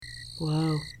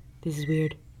Whoa, this is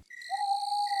weird.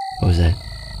 What was that?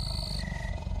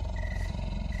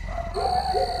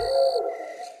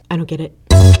 I don't get it.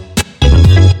 I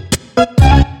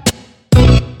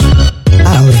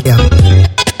don't really care.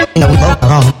 You know, we both are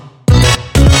wrong.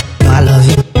 You know, I love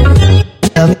you. You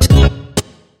love me too.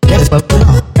 That is what we're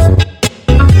on.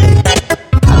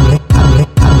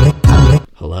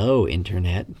 Hello,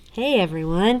 Internet. Hey,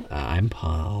 everyone. I'm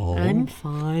Paul. I'm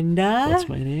Fonda. What's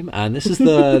my name? This is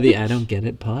the I Don't Get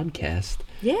It podcast.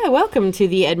 Yeah, welcome to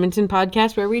the Edmonton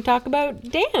podcast where we talk about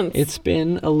dance. It's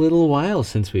been a little while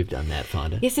since we've done that,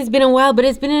 Fonda. Yes, it's been a while, but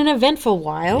it's been an eventful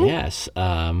while. Yes,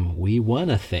 we won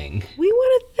a thing. We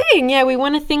won a thing. Yeah, we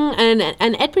won a thing,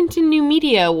 an Edmonton New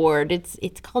Media Award.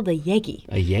 It's called a Yegi.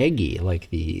 A Yagi, like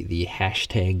the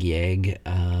hashtag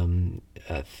Yag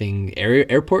thing,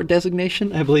 airport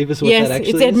designation, I believe is what that actually is.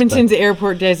 Yes, it's Edmonton's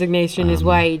airport designation is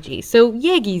YAG. So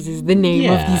Yegis is the name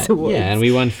of these awards. Yeah, and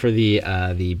we won for the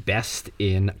best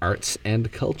in arts and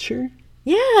culture.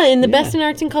 Yeah, in the Best in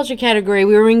Arts and Culture category.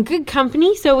 We were in good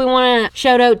company, so we want to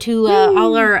shout out to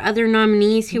all our other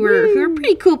nominees who were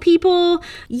pretty cool people.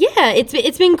 Yeah,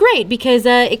 it's been great because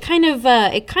it kind of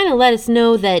let us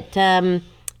know that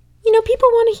people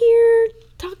want to hear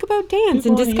talk about dance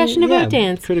and discussion about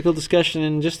dance. Critical discussion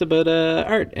and just about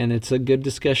art, and it's a good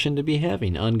discussion to be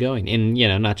having ongoing. And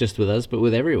not just with us, but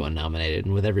with everyone nominated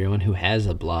and with everyone who has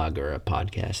a blog or a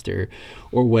podcast or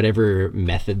whatever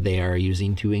method they are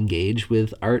using to engage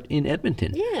with art in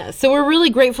Edmonton. Yeah, so we're really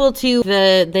grateful to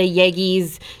the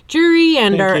Yegis jury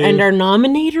and our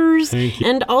nominators,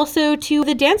 and also to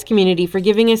the dance community for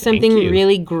giving us something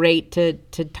really great to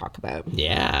talk about.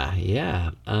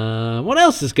 Yeah. What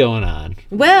else is going on?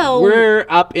 Well, we're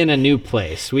up in a new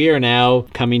place. We are now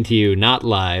coming to you not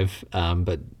live,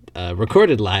 but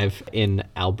recorded live in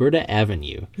Alberta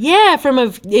Avenue. Yeah, from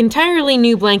an entirely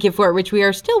new blanket fort, which we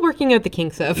are still working out the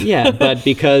kinks of. Yeah, but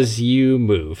because you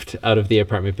moved out of the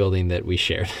apartment building that we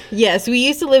shared. Yes, we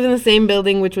used to live in the same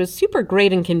building, which was super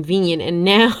great and convenient, and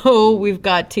now we've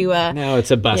got to... now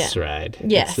it's a bus ride.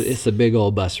 Yes. It's a big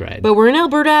old bus ride. But we're in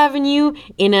Alberta Avenue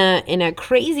in a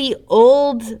crazy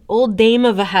old dame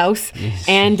of a house,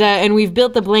 and we've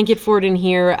built the blanket fort in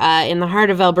here in the heart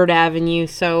of Alberta Avenue,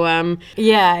 so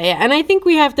yeah, and I think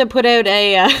we have to put out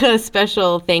a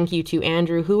special thank you to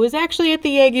Andrew, who was actually at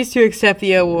the Yegis to accept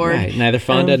the award. Right. Neither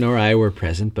Fonda nor I were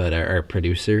present, but our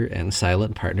producer and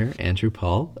silent partner, Andrew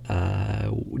Paul,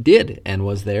 did and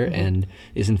was there and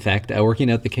is in fact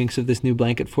working out the kinks of this new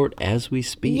blanket fort as we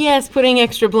speak. Yes, putting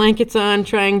extra blankets on,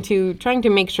 trying to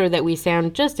make sure that we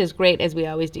sound just as great as we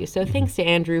always do. So thanks to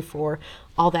Andrew for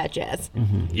all that jazz.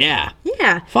 Yeah.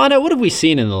 Fonda, what have we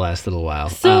seen in the last little while?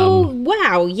 So,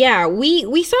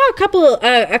 we saw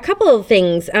a couple of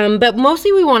things, but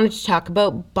mostly we wanted to talk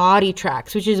about Body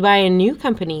Tracks, which is by a new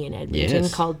company in Edmonton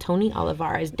called Tony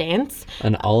Olivares Dance.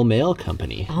 An all-male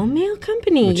company. All-male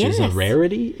company, which is a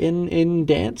rarity in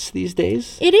dance these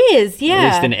days. It is, yeah.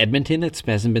 At least in Edmonton, it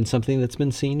hasn't been something that's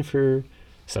been seen for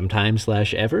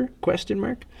sometime/ever, ?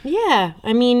 Yeah,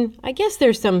 I mean, I guess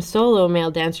there's some solo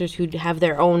male dancers who have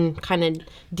their own kind of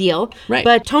deal. Right.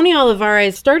 But Tony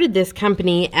Olivares started this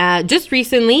company just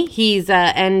recently.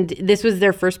 And this was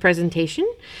their first presentation.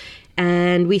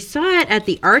 And we saw it at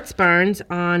the Arts Barns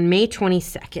on May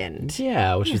 22nd.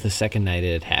 Yeah, which was the second night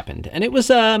it had happened. And it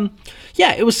was,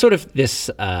 it was sort of this,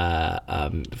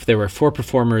 there were 4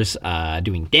 performers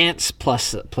doing dance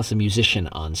plus a musician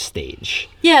on stage.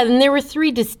 Yeah, and there were 3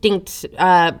 distinct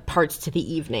parts to the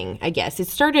evening, I guess. It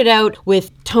started out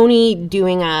with Tony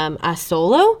doing a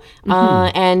solo,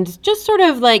 and just sort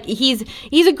of like, he's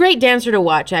a great dancer to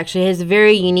watch, actually. He has a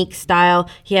very unique style.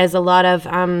 He has a lot of...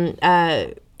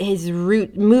 his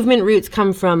movement roots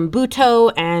come from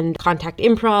Butoh and contact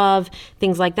improv,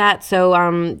 things like that.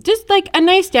 So just like a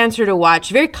nice dancer to watch,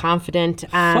 very confident.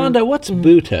 Fonda, what's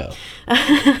Butoh?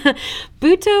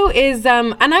 Butoh is,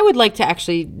 and I would like to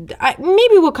actually,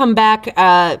 maybe we'll come back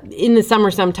in the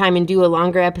summer sometime and do a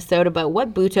longer episode about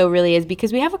what Butoh really is,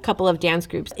 because we have a couple of dance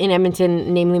groups in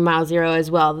Edmonton, namely Mile Zero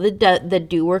as well, that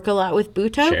do work a lot with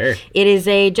Butoh. Sure. It is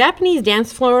a Japanese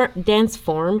dance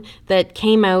form that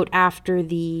came out after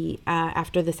the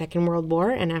Second World War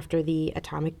and after the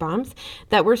atomic bombs,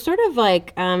 that were sort of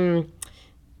like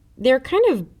they're kind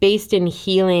of based in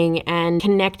healing and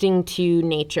connecting to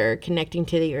nature, connecting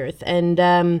to the earth. And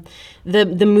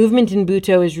the movement in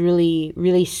Butoh is really,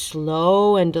 really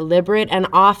slow and deliberate and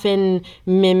often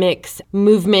mimics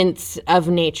movements of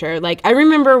nature. Like I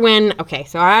remember when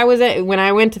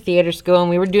I went to theater school and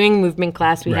we were doing movement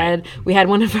class, we had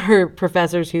one of our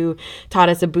professors who taught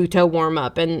us a Butoh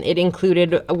warm-up, and it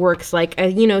included works like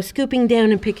scooping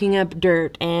down and picking up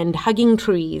dirt and hugging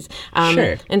trees.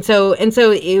 Sure. And so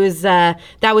it was that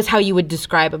was how you would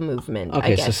describe a movement.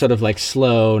 Okay, I guess. so sort of like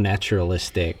slow,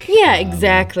 naturalistic. Yeah,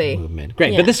 exactly. Movement.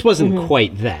 Great, Yeah. but this wasn't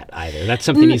quite that either. That's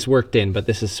something he's worked in, but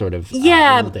this is sort of a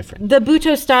little different. The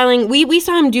Butoh styling, we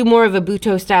saw him do more of a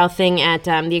Butoh style thing at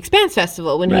the Expanse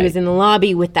Festival when he was in the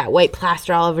lobby with that white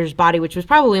plaster all over his body, which was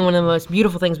probably one of the most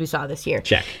beautiful things we saw this year.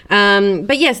 Check.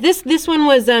 But yes, this one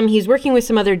was he's working with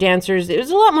some other dancers. It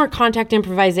was a lot more contact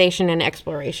improvisation and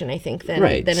exploration, I think, than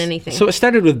anything. So it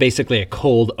started with basically a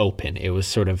cold open. It was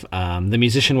sort of the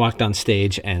musician walked on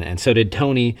stage, and so did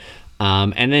Tony.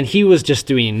 And then he was just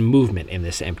doing movement in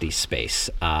this empty space.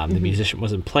 The musician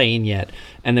wasn't playing yet,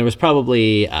 and there was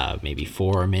probably maybe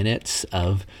 4 minutes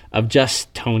of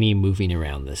just Tony moving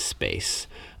around this space.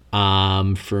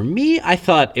 For me, I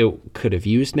thought it could have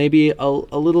used maybe a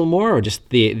little more, or just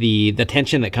the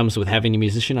tension that comes with having a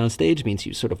musician on stage means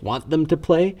you sort of want them to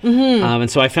play. And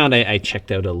so I found I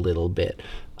checked out a little bit.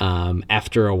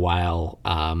 After a while,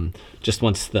 just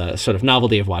once the sort of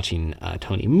novelty of watching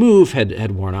Tony move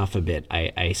had worn off a bit,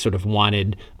 I sort of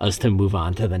wanted us to move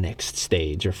on to the next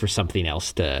stage, or for something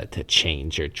else to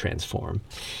change or transform.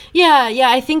 Yeah,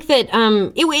 I think that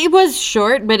it was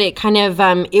short, but it kind of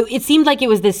it seemed like it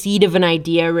was the seed of an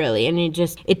idea, really, and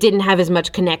it didn't have as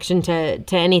much connection to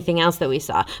anything else that we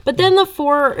saw. But then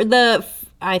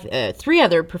three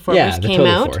other performers came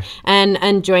out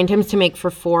and joined him to make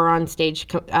for 4 on stage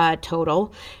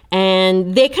total.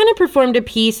 And they kind of performed a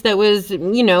piece that was, a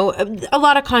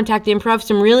lot of contact improv,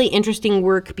 some really interesting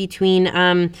work between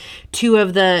two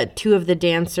of the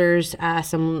dancers,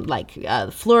 some like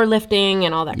floor lifting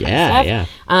and all that kind of stuff. Yeah.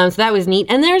 So that was neat.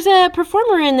 And there's a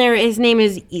performer in there. His name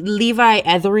is Levi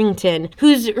Etherington,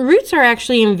 whose roots are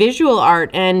actually in visual art.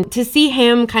 And to see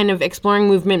him kind of exploring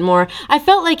movement more, I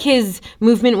felt like his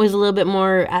movement was a little bit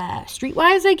more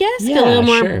streetwise, I guess, a little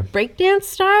more breakdance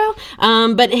style.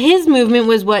 But his movement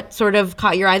was what sort of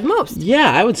caught your eye the most.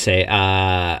 Yeah, I would say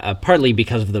partly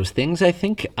because of those things, I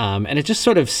think. And it just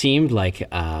sort of seemed like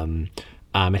it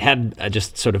had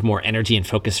just sort of more energy and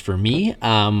focus for me.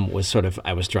 I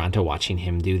was drawn to watching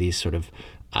him do these sort of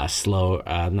not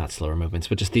slower movements,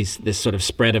 but just this sort of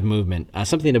spread of movement.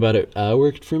 Something about it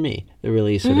worked for me. It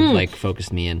really sort of like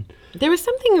focused me in. There was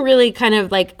something really kind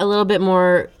of like a little bit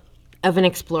more of an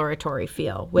exploratory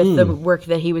feel with the work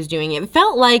that he was doing. It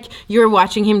felt like you were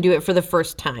watching him do it for the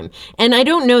first time. And I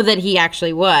don't know that he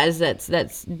actually was.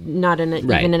 That's not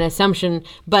even an assumption,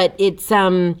 but it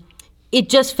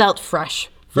just felt fresh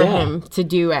for him to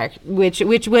do, which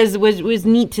was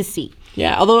neat to see.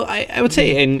 Yeah, although I would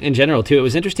say in general too, it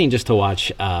was interesting just to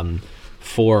watch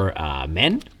 4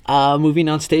 men moving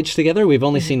on stage together. We've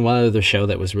only seen one other show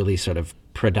that was really sort of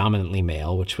predominantly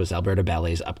male, which was Alberta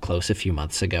Ballet's Up Close a few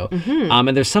months ago.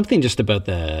 And there's something just about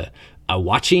the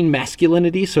watching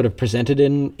masculinity sort of presented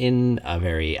in a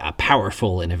very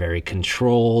powerful, in a very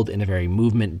controlled, in a very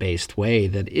movement-based way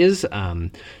that is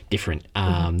different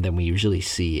than we usually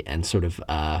see, and sort of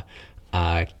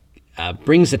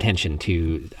brings attention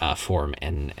to form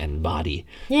and body.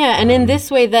 Yeah, and in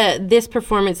this way, this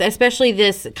performance, especially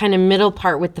this kind of middle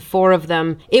part with the 4 of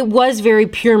them, it was very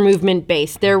pure movement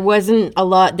based. There wasn't a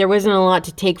lot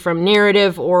to take from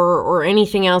narrative or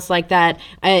anything else like that.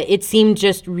 It seemed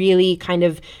just really kind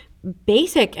of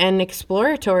basic and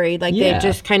exploratory, like they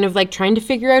just kind of like trying to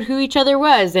figure out who each other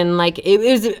was, and like it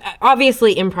was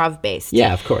obviously improv based.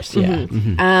 Yeah, of course. Yeah.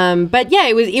 But yeah,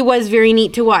 it was very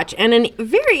neat to watch, and a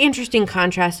very interesting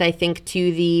contrast, I think,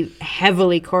 to the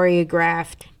heavily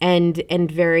choreographed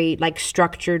and very like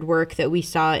structured work that we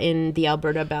saw in the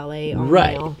Alberta Ballet.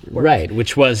 Right.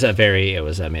 Which was a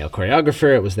male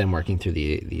choreographer. It was them working through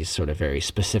these sort of very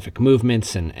specific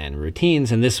movements and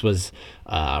routines, and this was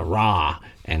raw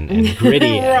and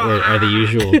gritty are the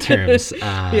usual terms.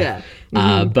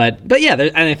 But yeah,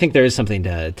 and I think there is something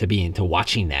to be into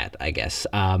watching that, I guess.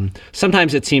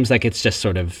 Sometimes it seems like it's just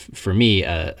sort of, for me,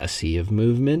 a sea of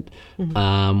movement.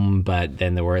 But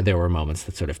then there were moments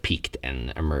that sort of peaked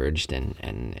and emerged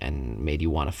and made you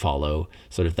want to follow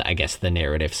sort of the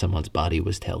narrative someone's body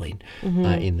was telling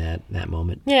in that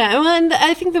moment. Yeah, well, and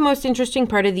I think the most interesting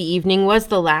part of the evening was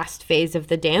the last phase of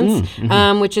the dance,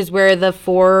 which is where the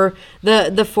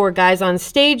four guys on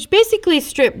stage basically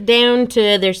stripped down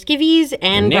to their skivvies khakis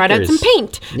and brought out some knickers.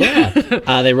 paint.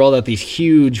 Yeah. They rolled out these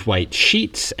huge white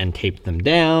sheets and taped them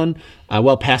down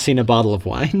while passing a bottle of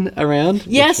wine around.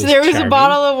 Yes, which there was charming. a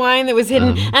bottle of wine that was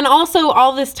hidden. And also,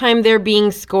 all this time, they're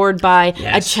being scored by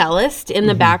Yes. a cellist in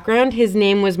the background. His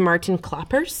name was Martin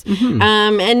Kloppers.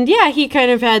 And yeah, he kind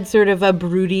of had sort of a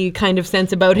broody kind of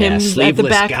sense about him at the sleeveless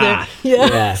back goth. there.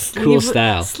 Yeah, cool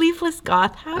style. Sleeveless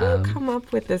goth. How do you come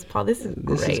up with this, Paul? This is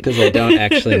This is great. because I don't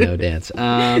actually know dance.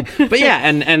 But yeah,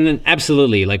 and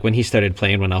absolutely, like when he started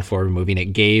playing When All Four Were Moving,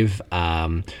 it gave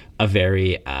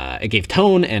it gave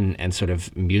tone and sort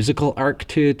of musical arc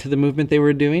to the movement they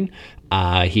were doing.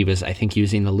 He was, I think,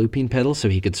 using the looping pedal so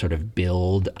he could sort of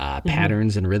build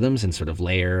patterns and rhythms and sort of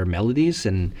layer melodies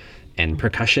and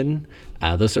percussion,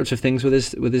 those sorts of things with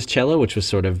his cello, which was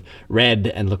sort of red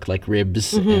and looked like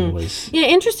ribs and was. Yeah,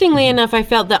 interestingly enough, I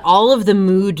felt that all of the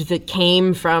mood that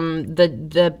came from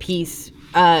the piece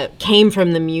came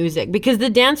from the music, because the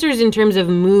dancers, in terms of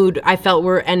mood, I felt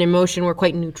and emotion were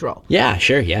quite neutral. Yeah,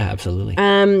 sure, yeah, absolutely.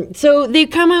 So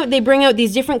they bring out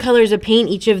these different colors of paint.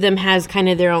 Each of them has kind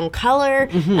of their own color.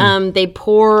 They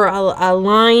pour a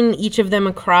line, each of them,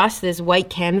 across this white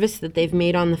canvas that they've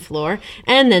made on the floor,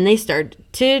 and then they start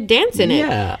to dance in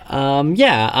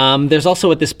it. There's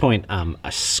also at this point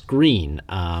a screen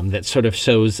that sort of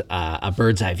shows a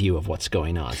bird's eye view of what's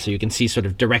going on. So you can see sort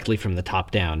of directly from the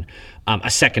top down a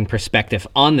second perspective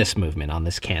on this movement, on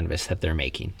this canvas that they're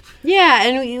making. Yeah,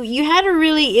 and you had to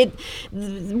really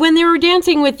when they were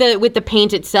dancing with the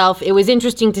paint itself, it was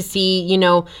interesting to see,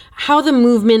 how the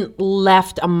movement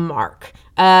left a mark.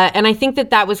 And I think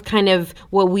that was kind of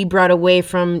what we brought away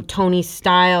from Tony's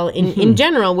style in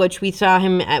general, which we saw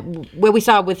what we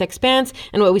saw with Expanse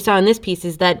and what we saw in this piece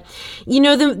is that,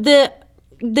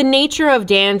 the nature of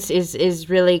dance is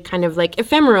really kind of like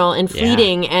ephemeral and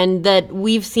fleeting, and that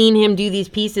we've seen him do these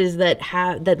pieces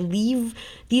that leave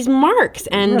these marks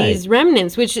and these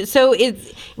remnants, so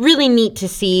it's really neat to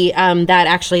see that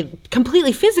actually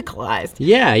completely physicalized.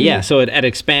 Yeah. So at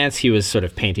Expanse, he was sort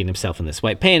of painting himself in this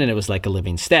white paint, and it was like a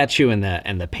living statue, and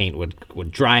the paint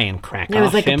would dry and crack off him. It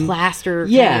was like a plaster.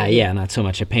 Yeah, not so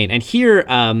much a paint. And here,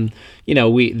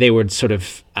 they would sort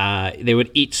of they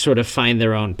would each sort of find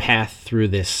their own path through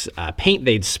this paint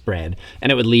they'd spread,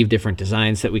 and it would leave different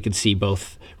designs that we could see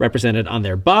both represented on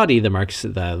their body, the marks,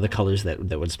 the colors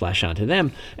that would splash onto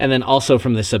them, and then also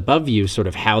from this above view, sort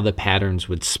of how the patterns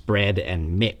would spread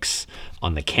and mix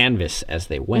on the canvas as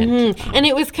they went. And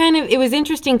it was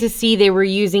interesting to see they were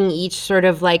using each sort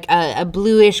of like a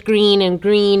bluish green, and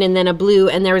then a blue,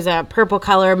 and there was a purple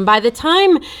color. And by the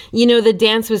time, the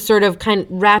dance was sort of kind of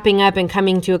wrapping up and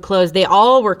coming to a close, they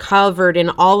all were covered in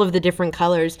all of the different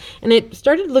colors. And it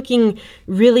started looking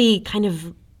really kind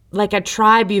of like a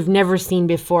tribe you've never seen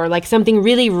before, like something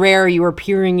really rare you were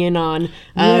peering in on.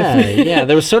 Yeah.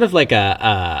 There was sort of like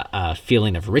a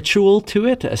feeling of ritual to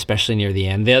it, especially near the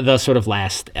end. The sort of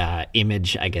last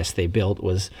image, I guess, they built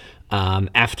was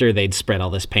after they'd spread all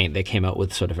this paint, they came out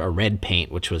with sort of a red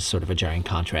paint, which was sort of a jarring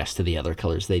contrast to the other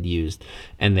colors they'd used.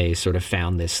 And they sort of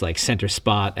found this like center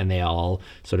spot, and they all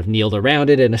sort of kneeled around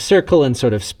it in a circle and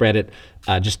sort of spread it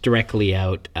just directly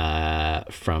out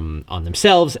from on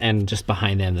themselves and just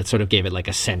behind them. That sort of gave it like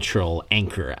a central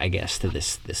anchor, I guess, to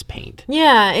this paint.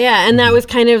 Yeah, and that was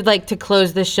kind of like to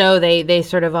close the show. They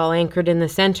sort of all anchored in the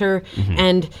center,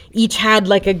 and each had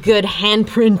like a good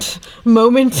handprint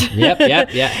moment. Yep.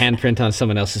 Handprint on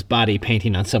someone else's body,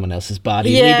 painting on someone else's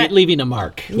body, leaving a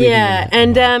mark.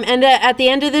 And at the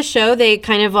end of the show, they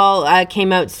kind of all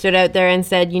stood out there and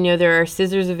said, there are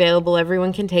scissors available.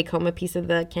 Everyone can take home a piece of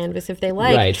the canvas if they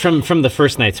like. Right, from the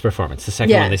first night's performance. The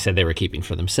second one they said they were keeping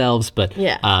for themselves, but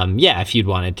if you'd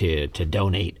wanted to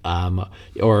donate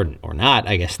or not,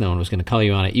 I guess no one was going to call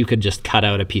you on it, you could just cut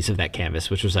out a piece of that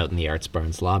canvas, which was out in the Arts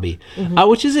Barnes lobby,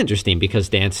 which is interesting because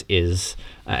dance is,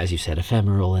 as you said,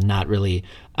 ephemeral and not really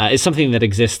is something that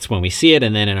exists when we see it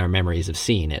and then in our memories of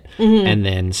seeing it. And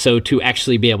then so to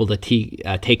actually be able to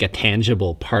take a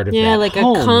tangible part of that like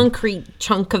home, a concrete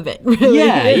chunk of it, really.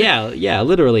 Yeah,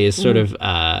 literally is sort of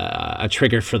a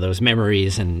trigger for those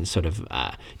memories and sort of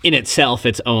in itself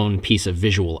its own piece of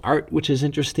visual art, which is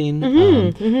interesting.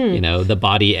 The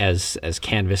body as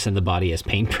canvas and the body as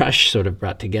paintbrush sort of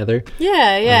brought together.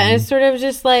 And it's sort of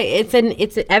just like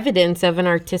it's evidence of an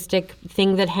artistic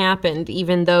thing that happened,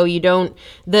 even though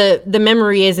the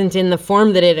memory isn't in the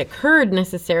form that it occurred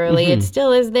necessarily. It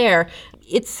still is there.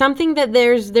 It's something that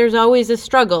there's always a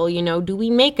struggle, do we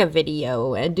make a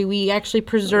video? Do we actually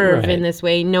preserve in this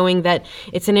way, knowing that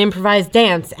it's an improvised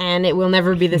dance and it will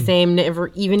never be the same,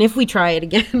 even if we try it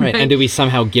again? Right. And do we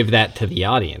somehow give that to the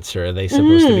audience, or are they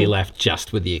supposed to be left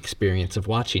just with the experience of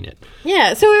watching it?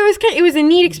 Yeah, so it was a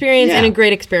neat experience and a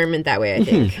great experiment that way, I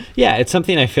think. Yeah, it's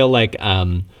something I feel like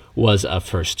was a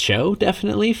first show,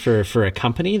 definitely, for a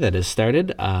company that has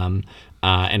started.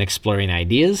 And exploring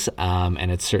ideas,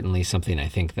 and it's certainly something I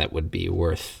think that would be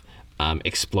worth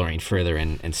exploring further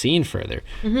and seeing further.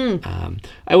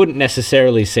 I wouldn't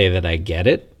necessarily say that I get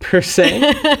it per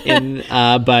se,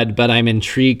 but I'm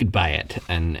intrigued by it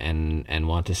and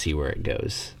want to see where it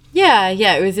goes. Yeah,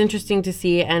 it was interesting to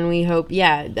see, and we hope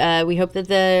that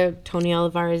the Tony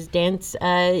Olivares dance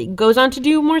goes on to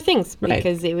do more things,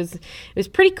 because it was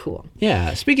pretty cool.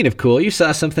 Yeah, speaking of cool, you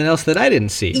saw something else that I didn't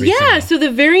see recently. Yeah, so the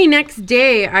very next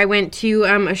day, I went to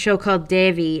a show called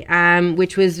Devi,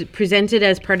 which was presented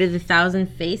as part of the Thousand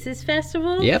Faces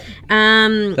Festival. Yep.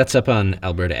 That's up on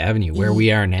Alberta Avenue, where we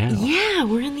are now. Yeah,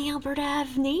 we're in the Alberta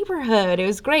Ave neighborhood. It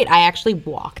was great. I actually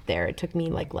walked there. It took me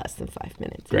less than 5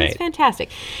 minutes. Great. It was fantastic.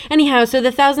 Anyhow, so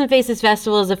the Thousand Faces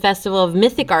Festival is a festival of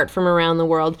mythic art from around the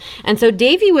world. And so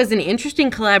Devi was an interesting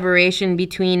collaboration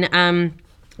between a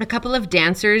couple of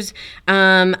dancers, a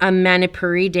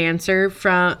Manipuri dancer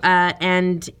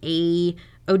and a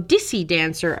Odissi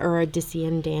dancer or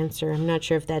Odyssean dancer. I'm not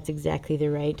sure if that's exactly the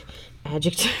right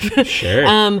adjective.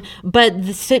 Sure. But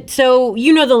so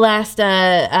the last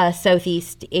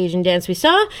Southeast Asian dance we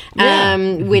saw,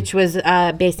 which was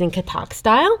based in Kathak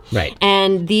style. Right.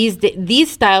 And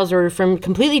these styles were from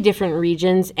completely different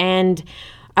regions. And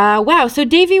wow, so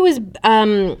Devi was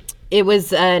it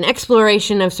was an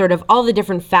exploration of sort of all the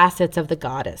different facets of the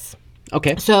goddess.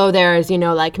 Okay. So there's,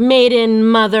 like maiden,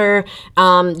 mother,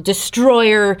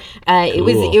 destroyer. Cool.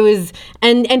 It was,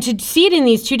 and to see it in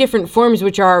these two different forms,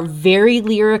 which are very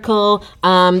lyrical.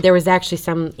 There was actually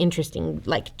some interesting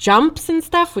jumps and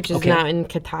stuff, which is not in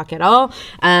Kathak at all.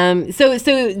 So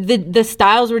the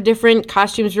styles were different,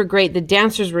 costumes were great, the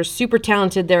dancers were super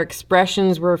talented, their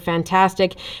expressions were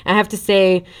fantastic. I have to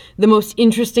say, the most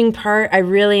interesting part I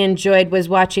really enjoyed was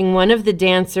watching one of the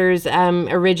dancers.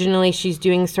 Originally, she's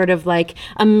doing sort of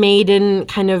a maiden,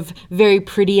 kind of very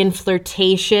pretty and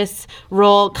flirtatious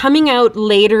role, coming out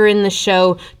later in the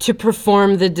show to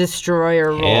perform the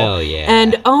destroyer role. Hell yeah.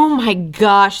 And oh my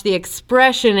gosh, the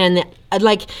expression and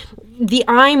the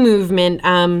eye movement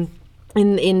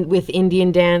with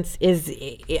Indian dance is,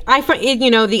 I find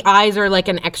the eyes are like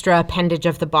an extra appendage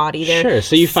of the body. Sure,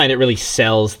 so you find it really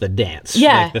sells the dance.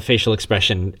 Yeah. The facial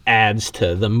expression adds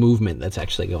to the movement that's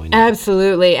actually going on.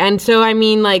 Absolutely. And so, I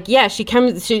mean, she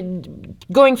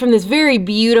going from this very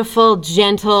beautiful,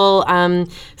 gentle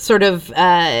sort of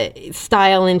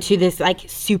style into this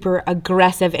super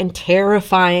aggressive and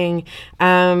terrifying,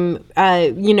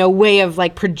 way of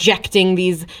projecting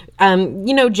these,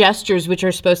 gestures which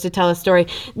are supposed to tell a story.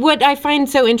 What I find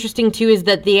so interesting too is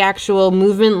that the actual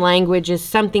movement language is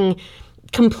something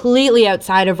completely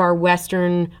outside of our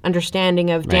Western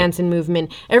understanding of dance and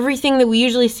movement. Everything that we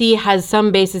usually see has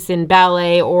some basis in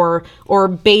ballet or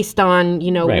based on,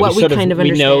 what we kind of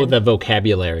understand. We know the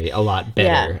vocabulary a lot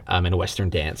better in Western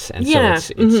dance. And so it's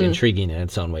intriguing in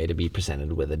its own way to be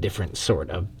presented with a different sort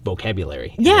of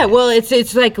vocabulary. Yeah, well,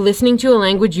 it's like listening to a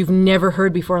language you've never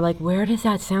heard before. Where does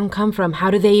that sound come from?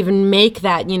 How do they even make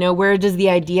that? Where does the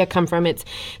idea come from?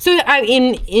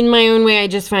 In my own way, I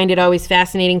just find it always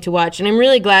fascinating to watch. And I'm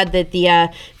really glad that the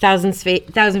Thousand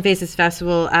Faces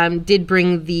Festival did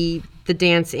bring the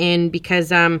dance in,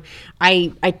 because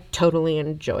I totally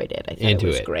enjoyed it. I thought it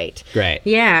was great. Great.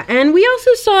 Yeah, and we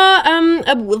also saw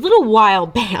a little while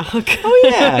back.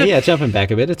 Oh yeah, jumping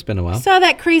back a bit. It's been a while. Saw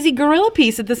that crazy gorilla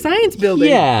piece at the Science Building.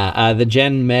 Yeah, the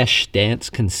Gen Mesh Dance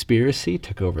Conspiracy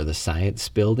took over the Science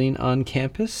Building on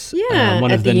campus. Yeah,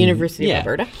 at the University of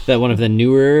Alberta. One of the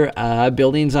newer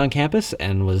buildings on campus,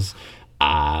 and was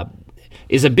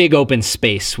is a big open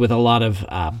space with a lot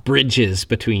of bridges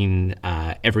between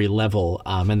every level.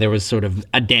 And there was sort of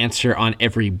a dancer on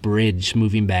every bridge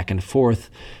moving back and forth.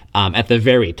 At the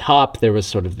very top, there was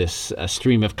sort of this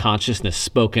stream of consciousness,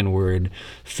 spoken word,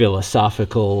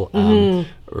 philosophical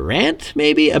rant,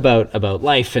 maybe, about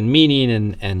life and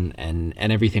meaning and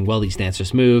everything while these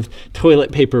dancers moved.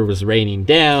 Toilet paper was raining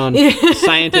down.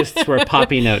 Scientists were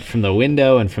popping out from the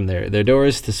window and from their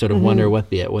doors to sort of wonder what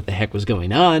the heck was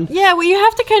going on. Yeah, what you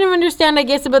have to kind of understand, I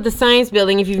guess, about the Science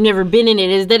Building, if you've never been in it,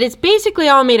 is that it's basically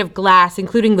basically all made of glass,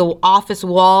 including the office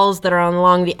walls that are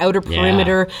along the outer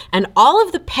perimeter, and all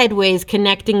of the pedways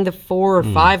connecting the 4 or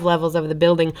 5 levels of the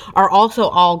building are also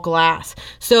all glass.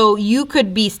 So you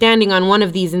could be standing on one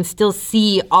of these and still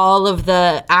see all of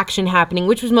the action happening,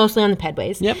 which was mostly on the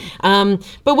pedways. Yep.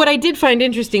 But what I did find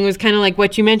interesting was kind of like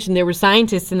what you mentioned. There were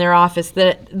scientists in their office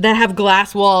that have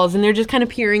glass walls, and they're just kind of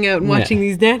peering out and watching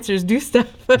these dancers do stuff.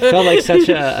 It felt like such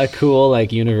a cool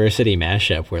like university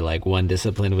mashup where like one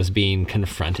discipline was being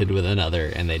confronted with another,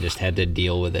 and they just had to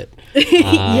deal with it. Which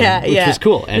was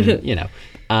cool, and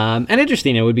and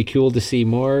interesting. It would be cool to see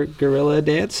more gorilla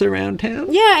dance around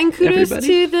town. Yeah, and kudos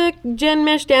to the Gen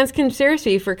Mesh Dance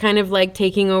Conspiracy for kind of like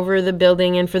taking over the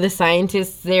building, and for the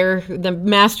scientists there, the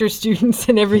master students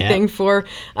and everything for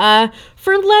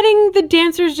letting the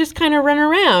dancers just kind of run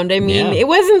around. I mean, it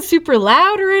wasn't super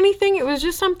loud or anything. It was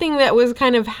just something that was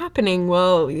kind of happening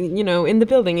while, in the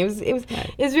building. It was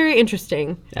very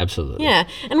interesting. Absolutely. Yeah,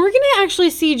 and we're going to actually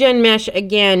see Gen Mesh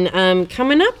again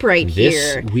coming up here.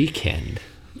 This weekend.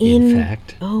 In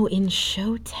fact. Oh, in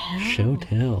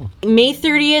Showtel. May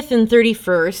 30th and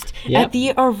 31st at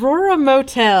the Aurora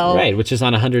Motel. Right, which is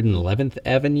on 111th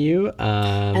Avenue.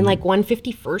 And like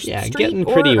 151st Street getting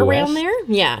pretty around west. there.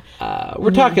 Yeah. We're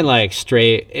talking like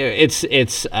straight.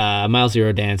 It's Miles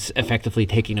Zero Dance effectively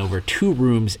taking over 2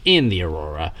 rooms in the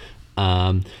Aurora,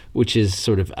 which is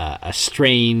sort of a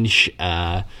strange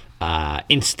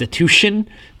institution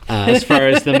as far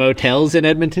as the motels in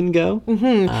Edmonton go.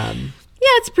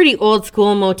 Yeah, it's a pretty old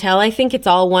school motel. I think it's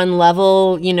all one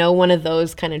level, one of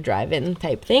those kind of drive-in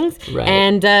type things. Right.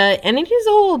 And it is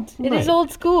old. It is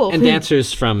old school. And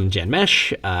dancers from Gen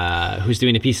Mesh, who's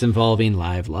doing a piece involving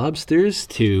live lobsters,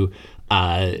 to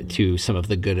some of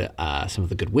the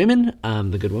good women,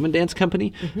 the Good Women Dance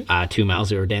Company, to Miles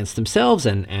Zero Dance themselves,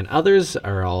 and others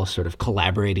are all sort of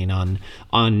collaborating on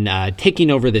taking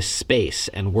over this space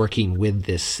and working with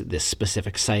this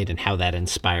specific site and how that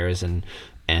inspires and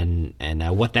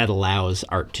what that allows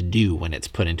art to do when it's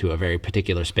put into a very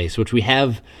particular space, which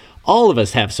all of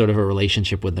us have sort of a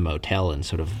relationship with the motel and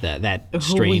sort of that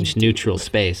strange neutral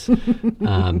space.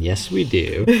 Yes, we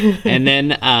do. And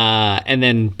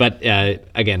then, but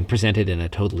again, presented in a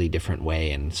totally different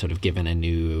way and sort of given a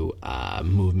new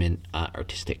movement,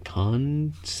 artistic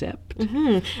concept.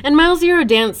 And Miles Zero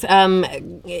Dance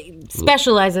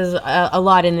specializes a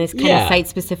lot in this kind of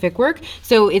site-specific work.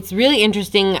 So it's really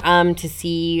interesting to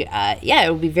see.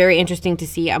 It will be very interesting to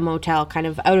see a motel kind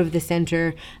of out of the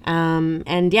center,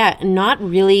 not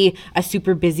really a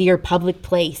super busy or public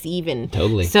place even.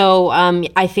 Totally. So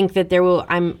I think that there will.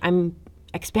 I'm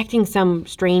expecting some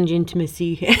strange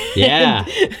intimacy.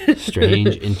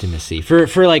 Strange intimacy for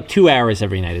like 2 hours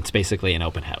every night. It's basically an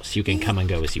open house. You can come and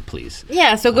go as you please.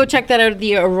 Yeah, so go check that out at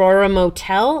the Aurora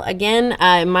Motel. Again,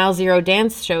 Miles Zero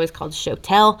Dance show is called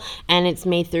Showtel, and it's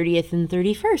May 30th and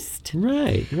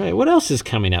 31st. Right. What else is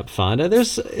coming up, Fonda?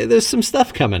 There's some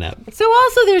stuff coming up. So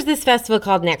also there's this festival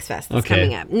called Next Fest that's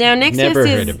coming up. Now Next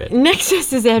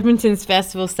Fest is Edmonton's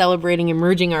festival celebrating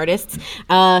emerging artists.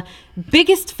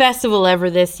 Biggest festival ever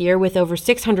this year, with over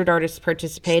 600 artists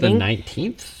participating. It's the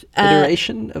 19th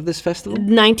iteration of this festival?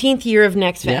 19th year of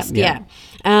Next Fest, yeah.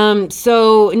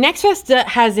 So Next Fest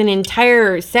has an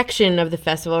entire section of the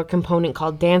festival or component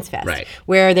called Dance Fest,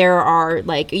 where there are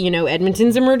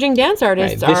Edmonton's emerging dance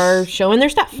artists are showing their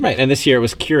stuff. Right, and this year it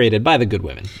was curated by the Good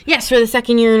Women. Yes, for the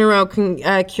second year in a row,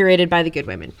 curated by the Good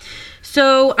Women.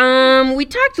 So we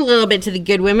talked a little bit to the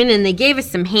Good Women, and they gave us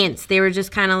some hints. They were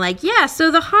just kind of like, so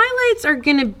the highlights are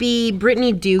going to be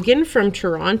Brittany Dugan from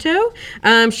Toronto.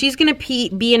 She's going to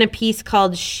be in a piece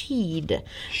called Sheed.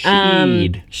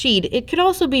 Sheed. It could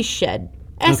also be Shed.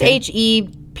 SHE.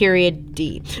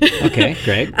 .D. Okay,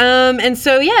 great. And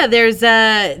so there's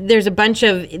a bunch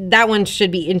of that one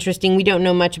should be interesting. We don't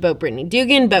know much about Brittany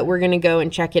Dugan, but we're going to go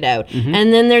and check it out.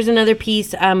 And then there's another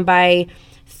piece by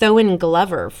Thoen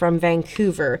Glover from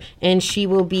Vancouver, and she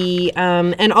will be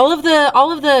and all of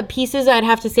the pieces, I'd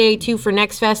have to say too, for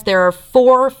Next Fest, there are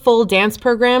 4 full dance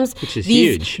programs, which is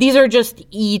huge. These are just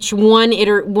each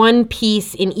one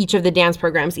piece in each of the dance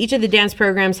programs. Each of the dance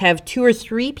programs have 2 or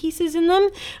 3 pieces in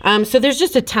them, so there's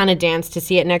just a ton of dance to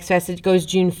see at Next Fest. It goes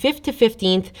June 5th to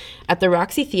 15th at the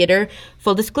Roxy Theatre.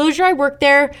 Full disclosure, I work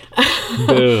there.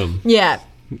 Boom. Yeah.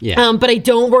 Yeah. But I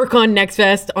don't work on Next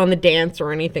Fest on the dance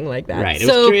or anything like that. Right. It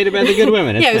was curated by the good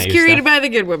women. Yeah, it was curated by the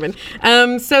good women.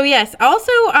 So yes.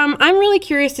 Also, I'm really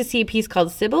curious to see a piece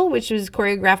called Sybil, which was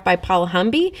choreographed by Paula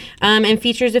Humby, and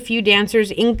features a few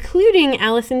dancers, including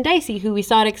Alison Dicey, who we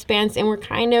saw at Expanse and were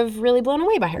kind of really blown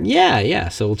away by her. Yeah.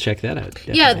 So we'll check that out.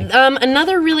 Definitely. Yeah.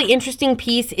 Another really interesting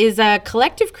piece is a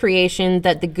collective creation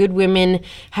that the Good Women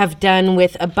have done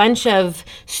with a bunch of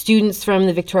students from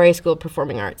the Victoria School of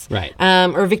Performing Arts. Right.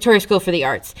 Or Victoria School for the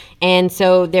Arts. And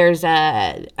so there's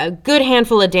a good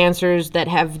handful of dancers that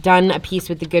have done a piece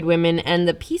with the Good Women, and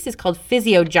the piece is called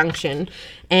Physio Junction,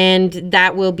 and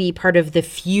that will be part of the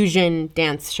Fusion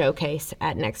Dance Showcase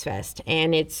at Next Fest.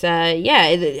 And it's,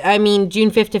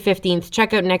 June 5th to 15th.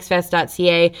 Check out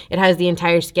nextfest.ca. It has the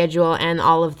entire schedule and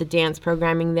all of the dance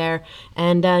programming there,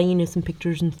 and, some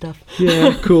pictures and stuff.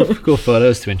 Yeah, cool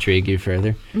photos to intrigue you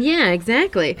further. Yeah,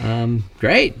 exactly.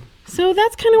 Great. So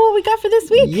that's kind of what we got for this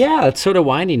week. Yeah, it's sort of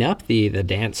winding up the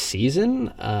dance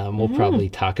season. We'll probably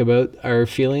talk about our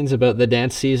feelings about the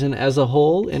dance season as a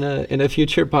whole in a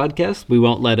future podcast. We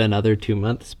won't let another 2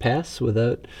 months pass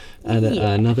without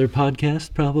another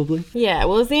podcast, probably. Yeah,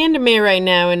 well, it's the end of May right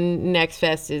now, and Next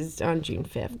Fest is on June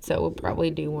 5th, so we'll probably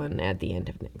do one at the end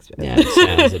of Next Fest. Yeah,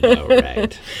 sounds about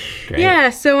right. Great. Yeah,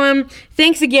 so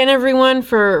thanks again, everyone,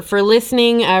 for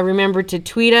listening. Remember to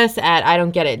tweet us at I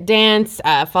Don't Get It Dance,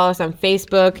 follow us on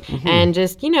Facebook, and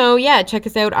just, check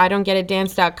us out,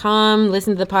 idon'tgetitdance.com,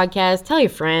 listen to the podcast, tell your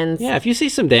friends. Yeah, if you see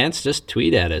some dance, just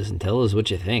tweet at us and tell us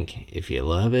what you think. If you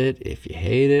love it, if you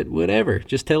hate it, whatever,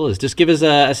 just tell us. Just give us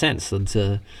a sense.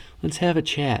 Let's have a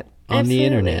chat on the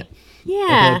internet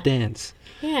about dance.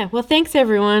 Yeah, well, thanks,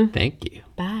 everyone. Thank you.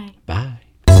 Bye. Bye.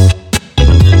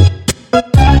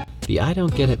 The I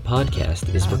Don't Get It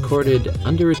podcast is recorded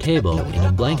under a table in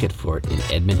a blanket fort in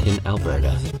Edmonton,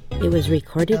 Alberta. It was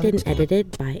recorded and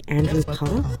edited by Andrew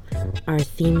Paul. Our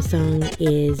theme song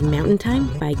is Mountain Time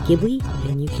by Ghibli,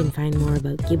 and you can find more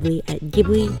about Ghibli at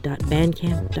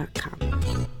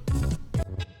ghibli.bandcamp.com.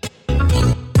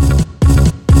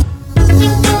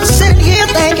 Sitting here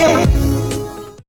thinking